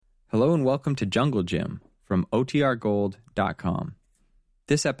Hello and welcome to Jungle Gym from OTRGold.com.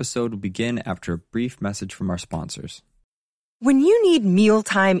 This episode will begin after a brief message from our sponsors. When you need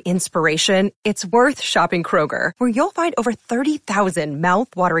mealtime inspiration, it's worth shopping Kroger, where you'll find over 30,000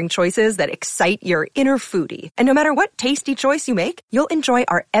 mouth-watering choices that excite your inner foodie. And no matter what tasty choice you make, you'll enjoy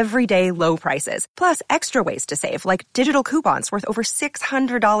our everyday low prices, plus extra ways to save, like digital coupons worth over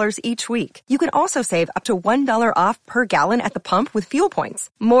 $600 each week. You can also save up to $1 off per gallon at the pump with fuel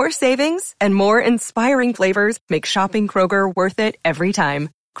points. More savings and more inspiring flavors make shopping Kroger worth it every time.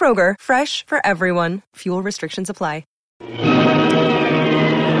 Kroger, fresh for everyone. Fuel restrictions apply.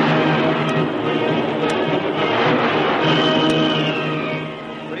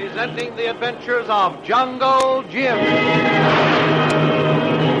 Presenting the adventures of Jungle Jim.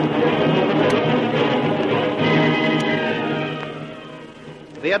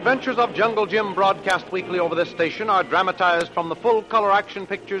 The Adventures of Jungle Jim, broadcast weekly over this station, are dramatized from the full-color action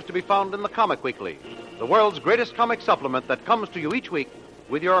pictures to be found in the Comic Weekly, the world's greatest comic supplement that comes to you each week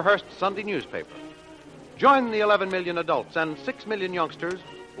with your Hearst Sunday newspaper. Join the 11 million adults and 6 million youngsters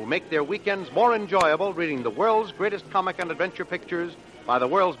who make their weekends more enjoyable reading the world's greatest comic and adventure pictures by the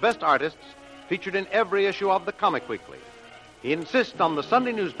world's best artists, featured in every issue of the Comic Weekly. He insists on the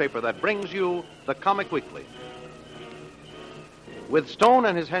Sunday newspaper that brings you the Comic Weekly. With Stone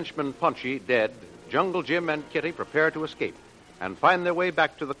and his henchman Punchy dead, Jungle Jim and Kitty prepare to escape and find their way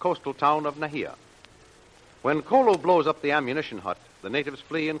back to the coastal town of Nahia. When Kolu blows up the ammunition hut, the natives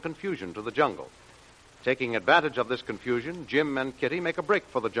flee in confusion to the jungle. Taking advantage of this confusion, Jim and Kitty make a break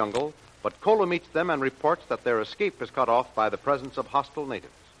for the jungle, but Kolu meets them and reports that their escape is cut off by the presence of hostile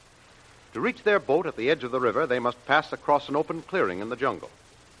natives. To reach their boat at the edge of the river, they must pass across an open clearing in the jungle.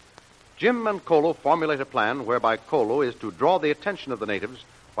 Jim and Kolu formulate a plan whereby Kolu is to draw the attention of the natives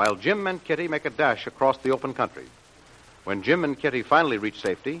while Jim and Kitty make a dash across the open country. When Jim and Kitty finally reach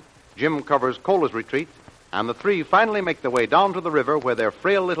safety, Jim covers Kolu's retreat, and the three finally make their way down to the river where their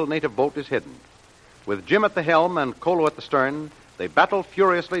frail little native boat is hidden. With Jim at the helm and Kolu at the stern, they battle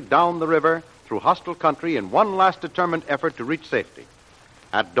furiously down the river through hostile country in one last determined effort to reach safety.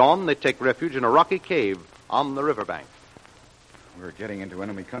 At dawn, they take refuge in a rocky cave on the riverbank. We're getting into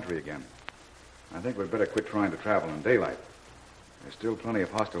enemy country again. I think we'd better quit trying to travel in daylight. There's still plenty of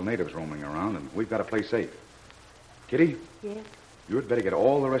hostile natives roaming around, and we've got to play safe. Kitty? Yes? You'd better get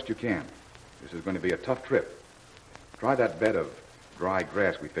all the rest you can. This is going to be a tough trip. Try that bed of dry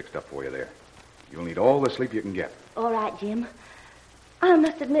grass we fixed up for you there. You'll need all the sleep you can get. All right, Jim. I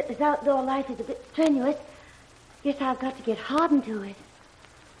must admit this outdoor life is a bit strenuous. Guess I've got to get hardened to it.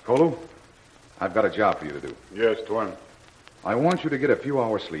 Kolu, I've got a job for you to do. Yes, Tuan. I want you to get a few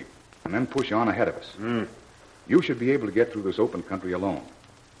hours sleep and then push on ahead of us. You should be able to get through this open country alone.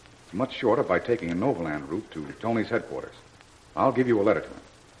 It's much shorter by taking an overland route to Tony's headquarters. I'll give you a letter to him.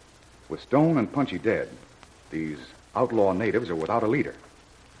 With Stone and Punchy dead, these outlaw natives are without a leader.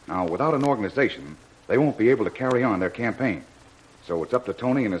 Now, without an organization, they won't be able to carry on their campaign. So it's up to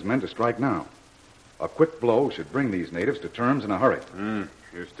Tony and his men to strike now. A quick blow should bring these natives to terms in a hurry.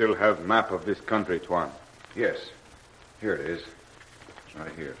 You still have map of this country, Tuan. Yes. Here it is.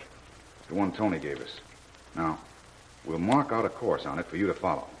 Right here. The one Tony gave us. Now, we'll mark out a course on it for you to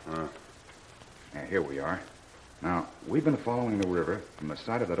follow. Yeah, here we are. Now, we've been following the river from the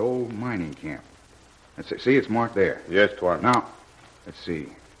side of that old mining camp. See, it's marked there. Yes, Tuan. Now, let's see.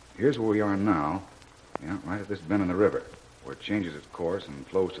 Here's where we are now. Yeah, right at this bend in the river, where it changes its course and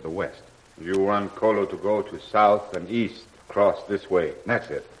flows to the west. You want Kolu to go to south and east, cross this way. That's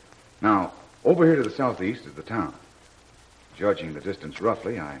it. Now, over here to the southeast is the town. Judging the distance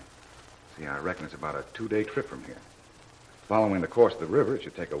roughly, I reckon it's about a 2-day trip from here. Following the course of the river, it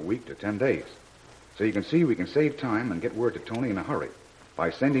should take a week to 10 days. So you can see we can save time and get word to Tony in a hurry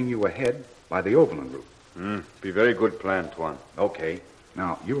by sending you ahead by the overland route. Be very good plan, Tuan. Okay.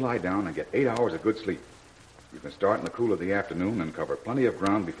 Now, you lie down and get 8 hours of good sleep. You can start in the cool of the afternoon and cover plenty of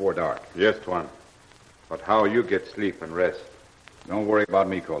ground before dark. Yes, Tuan. But how you get sleep and rest? Don't worry about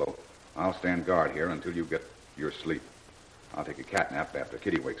me, Kolu. I'll stand guard here until you get your sleep. I'll take a cat nap after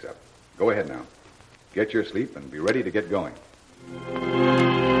Kitty wakes up. Go ahead now. Get your sleep and be ready to get going.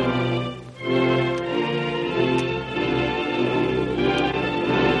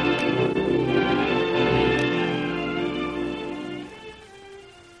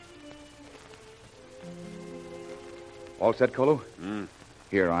 All set, Kolu?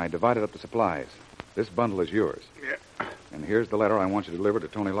 Here, I divided up the supplies. This bundle is yours. Yeah. And here's the letter I want you to deliver to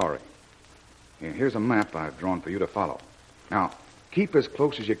Tony Lowry. And here's a map I've drawn for you to follow. Now, keep as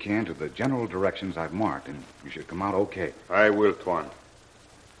close as you can to the general directions I've marked, and you should come out okay. I will, Tuan.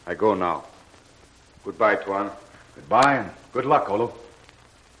 I go now. Goodbye, Tuan. Goodbye, and good luck, Kolu.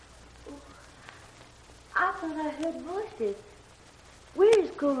 thought I heard voices. Where is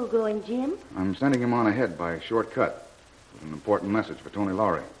Kolu going, Jim? I'm sending him on ahead by shortcut with an important message for Tony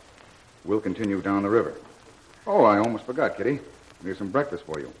Lowry. We'll continue down the river. Oh, I almost forgot, Kitty. Here's some breakfast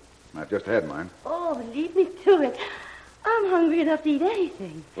for you. I just had mine. Oh, leave me to it. I'm hungry enough to eat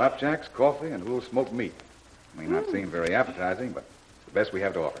anything. Flapjacks, coffee, and a little smoked meat. May not seem very appetizing, but it's the best we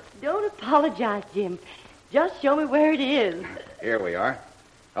have to offer. Don't apologize, Jim. Just show me where it is. Here we are.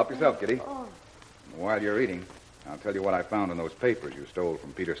 Help yourself, Kitty. Oh. While you're eating, I'll tell you what I found in those papers you stole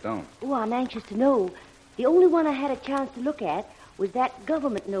from Peter Stone. Oh, I'm anxious to know. The only one I had a chance to look at was that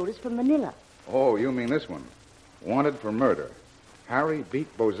government notice from Manila. Oh, you mean this one. Wanted for murder. Harry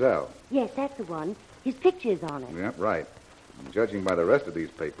Beat Bozell. Yes, that's the one. His picture's on it. Yep, right. And judging by the rest of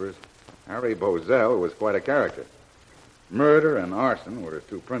these papers, Harry Bozell was quite a character. Murder and arson were his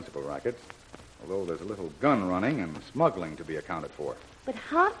two principal rackets, although there's a little gun running and smuggling to be accounted for. But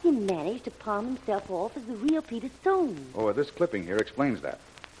how did he manage to palm himself off as the real Peter Stone? Oh, this clipping here explains that.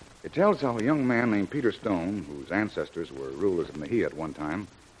 It tells how a young man named Peter Stone, whose ancestors were rulers of Nahia at one time,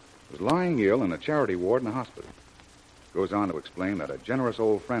 was lying ill in a charity ward in a hospital. It goes on to explain that a generous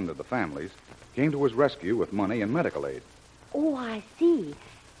old friend of the family's came to his rescue with money and medical aid. Oh, I see.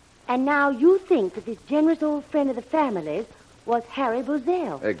 And now you think that this generous old friend of the family's was Harry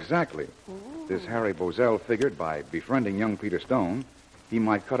Bozell. Exactly. Oh. This Harry Bozell figured by befriending young Peter Stone, he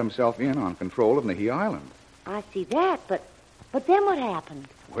might cut himself in on control of Nahia Island. I see that, but then what happened?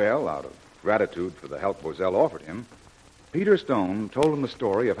 Well, out of gratitude for the help Bozell offered him, Peter Stone told him the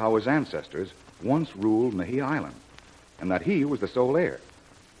story of how his ancestors once ruled Nahia Island, and that he was the sole heir.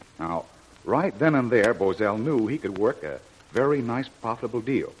 Now, right then and there, Bozell knew he could work a very nice, profitable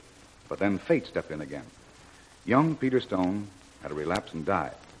deal. But then fate stepped in again. Young Peter Stone had a relapse and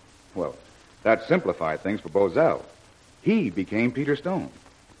died. Well, that simplified things for Bozell. He became Peter Stone,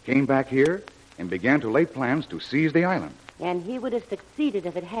 came back here, and began to lay plans to seize the island. And he would have succeeded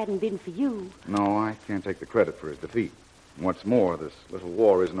if it hadn't been for you. No, I can't take the credit for his defeat. And what's more, this little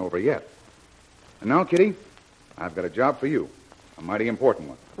war isn't over yet. And now, Kitty, I've got a job for you. A mighty important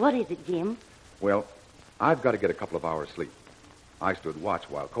one. What is it, Jim? Well, I've got to get a couple of hours' sleep. I stood watch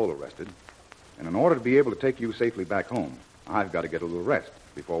while Kolu rested. And in order to be able to take you safely back home, I've got to get a little rest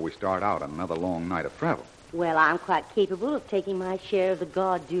before we start out on another long night of travel. Well, I'm quite capable of taking my share of the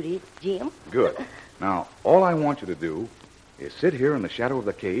guard duty, Jim. Good. Now, all I want you to do is sit here in the shadow of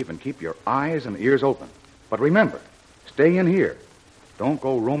the cave and keep your eyes and ears open. But remember, stay in here. Don't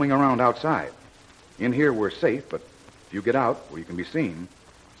go roaming around outside. In here we're safe, but if you get out where you can be seen,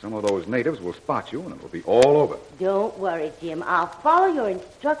 some of those natives will spot you and it'll be all over. Don't worry, Jim. I'll follow your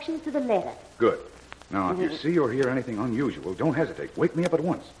instructions to the letter. Good. Now, if you see or hear anything unusual, don't hesitate. Wake me up at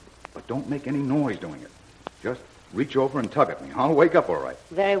once. But don't make any noise doing it. Just reach over and tug at me. I'll wake up all right.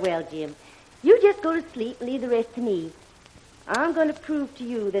 Very well, Jim. You just go to sleep and leave the rest to me. I'm going to prove to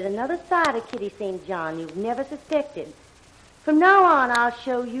you that another side of Kitty St. John you've never suspected. From now on, I'll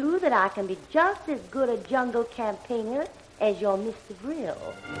show you that I can be just as good a jungle campaigner as your Mr. Brill.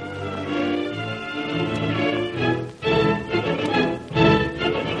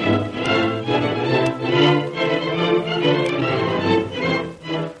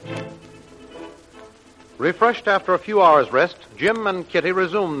 Refreshed after a few hours' rest, Jim and Kitty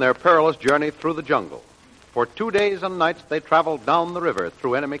resumed their perilous journey through the jungle. For 2 days and nights, they traveled down the river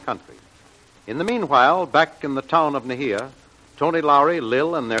through enemy country. In the meanwhile, back in the town of Nahia, Tony Lowry,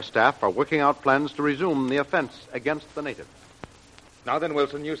 Lil, and their staff are working out plans to resume the offense against the natives. Now then,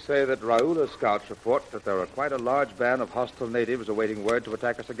 Wilson, you say that Raula's scouts report that there are quite a large band of hostile natives awaiting word to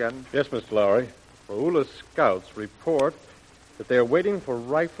attack us again? Yes, Mr. Lowry. Raula's scouts report that they are waiting for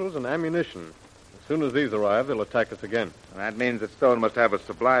rifles and ammunition. As soon as these arrive, they'll attack us again. That means that Stone must have a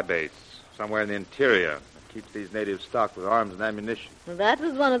supply base somewhere in the interior that keeps these natives stocked with arms and ammunition. Well, that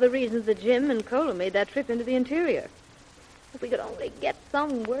was one of the reasons that Jim and Kolu made that trip into the interior. If we could only get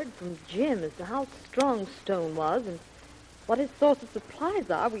some word from Jim as to how strong Stone was and what his source of supplies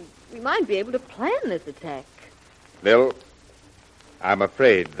are, we might be able to plan this attack. Lil, I'm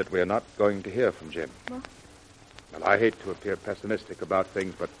afraid that we are not going to hear from Jim. What? Well, I hate to appear pessimistic about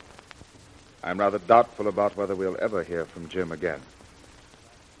things, but I'm rather doubtful about whether we'll ever hear from Jim again.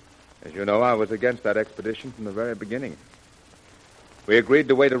 As you know, I was against that expedition from the very beginning. We agreed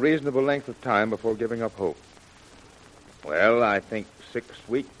to wait a reasonable length of time before giving up hope. Well, I think 6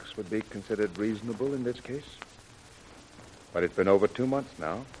 weeks would be considered reasonable in this case. But it's been over 2 months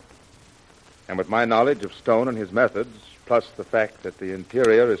now. And with my knowledge of Stone and his methods, plus the fact that the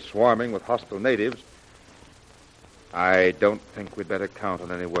interior is swarming with hostile natives, I don't think we'd better count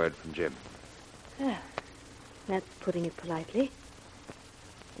on any word from Jim. That's putting it politely.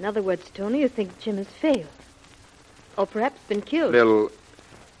 In other words, Tony, you think Jim has failed. Or perhaps been killed.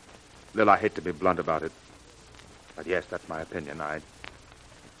 Lil, I hate to be blunt about it. But yes, that's my opinion. I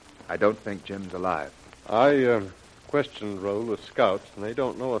don't think Jim's alive. I questioned Rolu's scouts, and they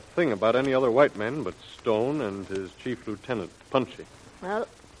don't know a thing about any other white men but Stone and his chief lieutenant, Punchy. Well,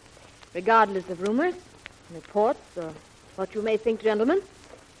 regardless of rumors, reports, or what you may think, gentlemen,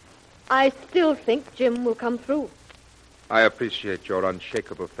 I still think Jim will come through. I appreciate your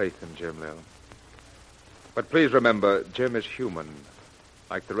unshakable faith in Jim, Lil. But please remember, Jim is human,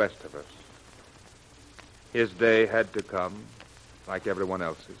 like the rest of us. His day had to come, like everyone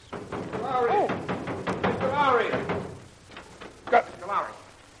else's. Lowry! Oh. Mr. Lowry! Mr. Lowry.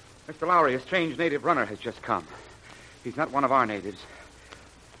 Mr. Lowry, a strange native runner has just come. He's not one of our natives.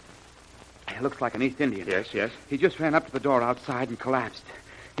 He looks like an East Indian. Yes. He just ran up to the door outside and collapsed.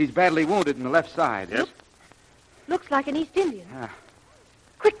 He's badly wounded in the left side. Yes? Looks like an East Indian. Yeah.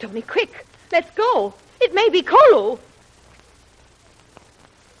 Quick, Tony, quick. Let's go. It may be Kolu.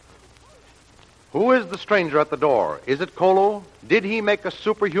 Who is the stranger at the door? Is it Kolu? Did he make a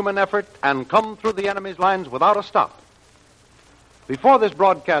superhuman effort and come through the enemy's lines without a stop? Before this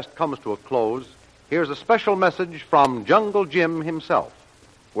broadcast comes to a close, here's a special message from Jungle Jim himself.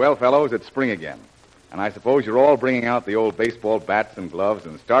 Well, fellows, it's spring again. And I suppose you're all bringing out the old baseball bats and gloves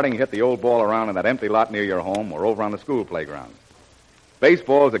and starting to hit the old ball around in that empty lot near your home or over on the school playground.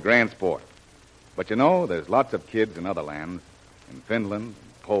 Baseball is a grand sport. But you know, there's lots of kids in other lands, in Finland,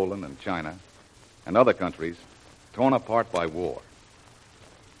 Poland, and China, and other countries, torn apart by war.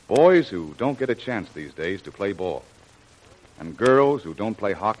 Boys who don't get a chance these days to play ball. And girls who don't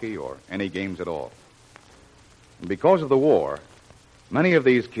play hockey or any games at all. And because of the war, many of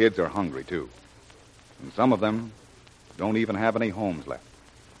these kids are hungry, too. And some of them don't even have any homes left,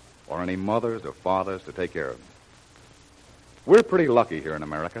 or any mothers or fathers to take care of them. We're pretty lucky here in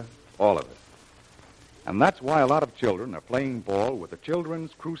America, all of us. And that's why a lot of children are playing ball with the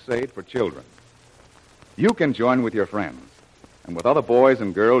Children's Crusade for Children. You can join with your friends and with other boys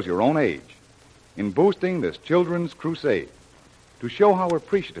and girls your own age in boosting this Children's Crusade to show how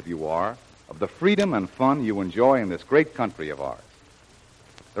appreciative you are of the freedom and fun you enjoy in this great country of ours.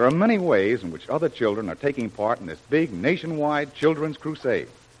 There are many ways in which other children are taking part in this big nationwide Children's Crusade.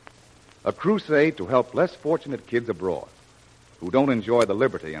 A crusade to help less fortunate kids abroad who don't enjoy the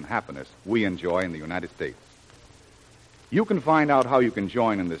liberty and happiness we enjoy in the United States. You can find out how you can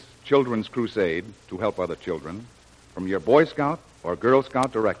join in this Children's Crusade to help other children from your Boy Scout or Girl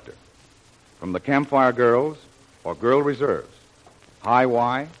Scout director, from the Campfire Girls or Girl Reserves, High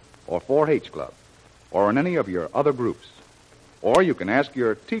Y or 4-H Club, or in any of your other groups. Or you can ask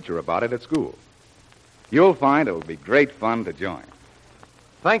your teacher about it at school. You'll find it'll be great fun to join.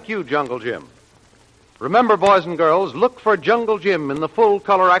 Thank you, Jungle Jim. Remember, boys and girls, look for Jungle Jim in the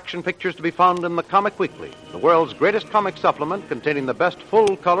full-color action pictures to be found in the Comic Weekly, the world's greatest comic supplement containing the best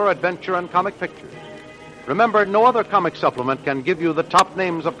full-color adventure and comic pictures. Remember, no other comic supplement can give you the top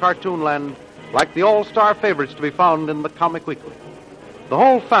names of Cartoonland like the all-star favorites to be found in the Comic Weekly. The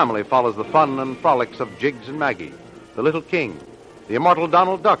whole family follows the fun and frolics of Jiggs and Maggie, the Little King, the immortal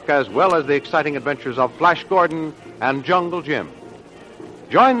Donald Duck, as well as the exciting adventures of Flash Gordon and Jungle Jim.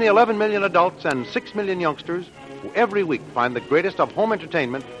 Join the 11 million adults and 6 million youngsters who every week find the greatest of home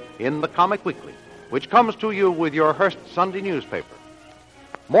entertainment in the Comic Weekly, which comes to you with your Hearst Sunday newspaper.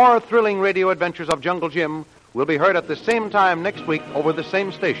 More thrilling radio adventures of Jungle Jim will be heard at the same time next week over the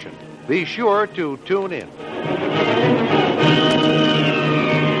same station. Be sure to tune in.